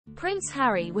Prince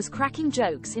Harry was cracking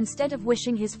jokes instead of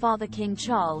wishing his father King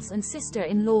Charles and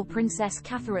sister-in-law Princess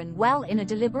Catherine well in a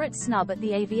deliberate snub at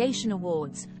the Aviation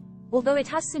Awards, although it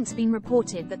has since been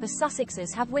reported that the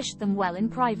Sussexes have wished them well in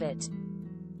private.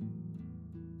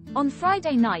 On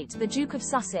Friday night, the Duke of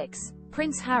Sussex,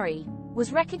 Prince Harry,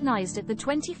 was recognized at the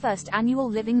 21st Annual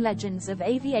Living Legends of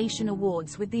Aviation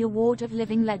Awards with the Award of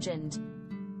Living Legend.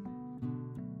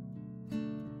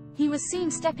 He was seen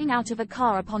stepping out of a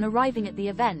car upon arriving at the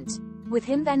event, with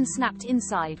him then snapped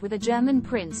inside with a German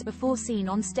prince before seen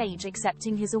on stage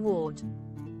accepting his award.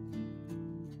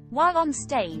 While on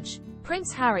stage,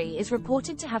 Prince Harry is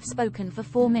reported to have spoken for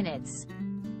 4 minutes.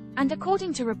 And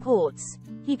according to reports,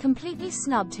 he completely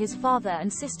snubbed his father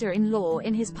and sister-in-law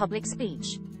in his public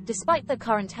speech, despite the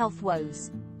current health woes.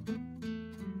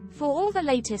 For all the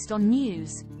latest on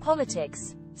news,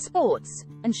 politics, sports,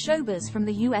 and showbiz from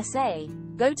the USA,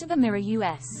 go to the Mirror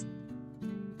US.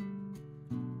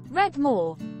 Read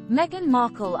more. Meghan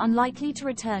Markle unlikely to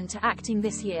return to acting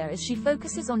this year as she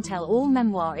focuses on tell-all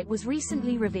memoir. It was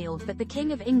recently revealed that the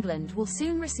King of England will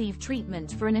soon receive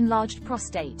treatment for an enlarged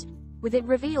prostate, with it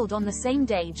revealed on the same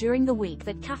day during the week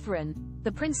that Catherine,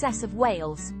 the Princess of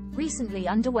Wales, recently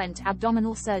underwent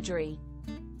abdominal surgery.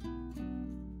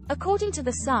 According to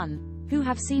The Sun, who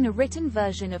have seen a written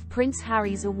version of Prince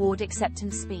Harry's award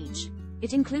acceptance speech,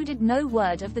 it included no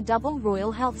word of the double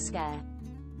royal health scare.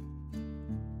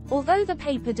 Although the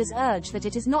paper does urge that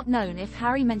it is not known if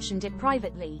Harry mentioned it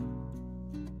privately.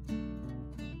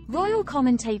 Royal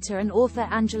commentator and author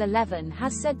Angela Levin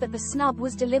has said that the snub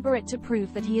was deliberate to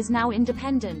prove that he is now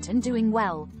independent and doing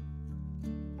well.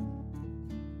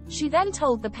 She then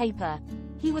told the paper,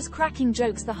 "He was cracking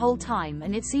jokes the whole time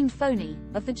and it seemed phony,"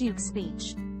 of the Duke's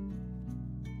speech.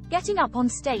 Getting up on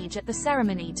stage at the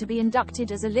ceremony to be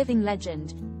inducted as a living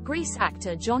legend, Grease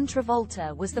actor John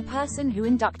Travolta was the person who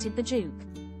inducted the Duke.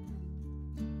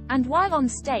 And while on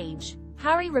stage,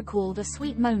 Harry recalled a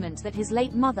sweet moment that his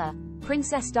late mother,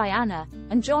 Princess Diana,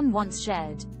 and John once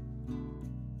shared.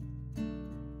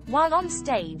 While on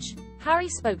stage, Harry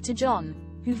spoke to John,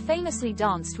 who famously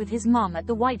danced with his mum at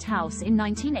the White House in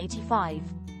 1985.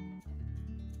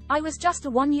 "I was just a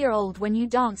 1-year-old when you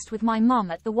danced with my mum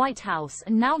at the White House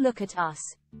and now look at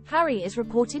us," Harry is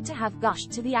reported to have gushed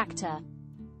to the actor.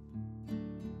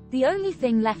 "The only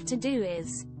thing left to do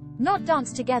is not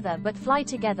dance together but fly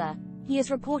together," he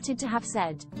is reported to have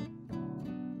said.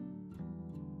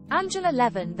 Angela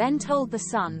Levin then told The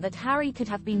Sun that Harry could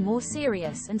have been more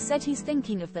serious and said he's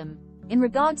thinking of them, in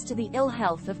regards to the ill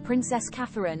health of Princess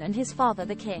Catherine and his father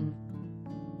the King.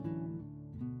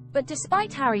 But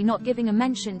despite Harry not giving a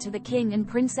mention to the King and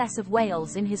Princess of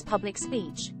Wales in his public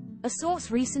speech, a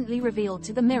source recently revealed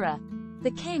to the Mirror,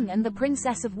 the King and the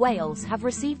Princess of Wales have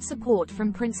received support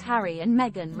from Prince Harry and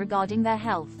Meghan regarding their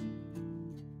health.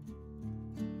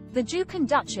 The Duke and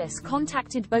Duchess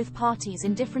contacted both parties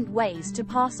in different ways to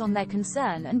pass on their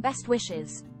concern and best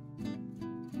wishes.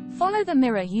 Follow the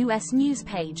Mirror US news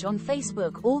page on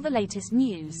Facebook. All the latest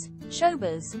news,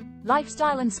 showbiz,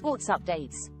 lifestyle and sports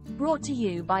updates, brought to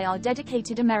you by our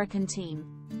dedicated American team.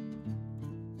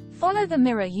 Follow the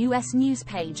Mirror US news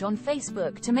page on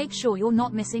Facebook to make sure you're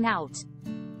not missing out.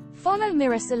 Follow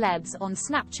Mirror Celebs on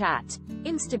Snapchat,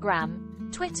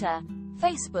 Instagram, Twitter,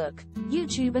 Facebook,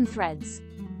 YouTube and Threads.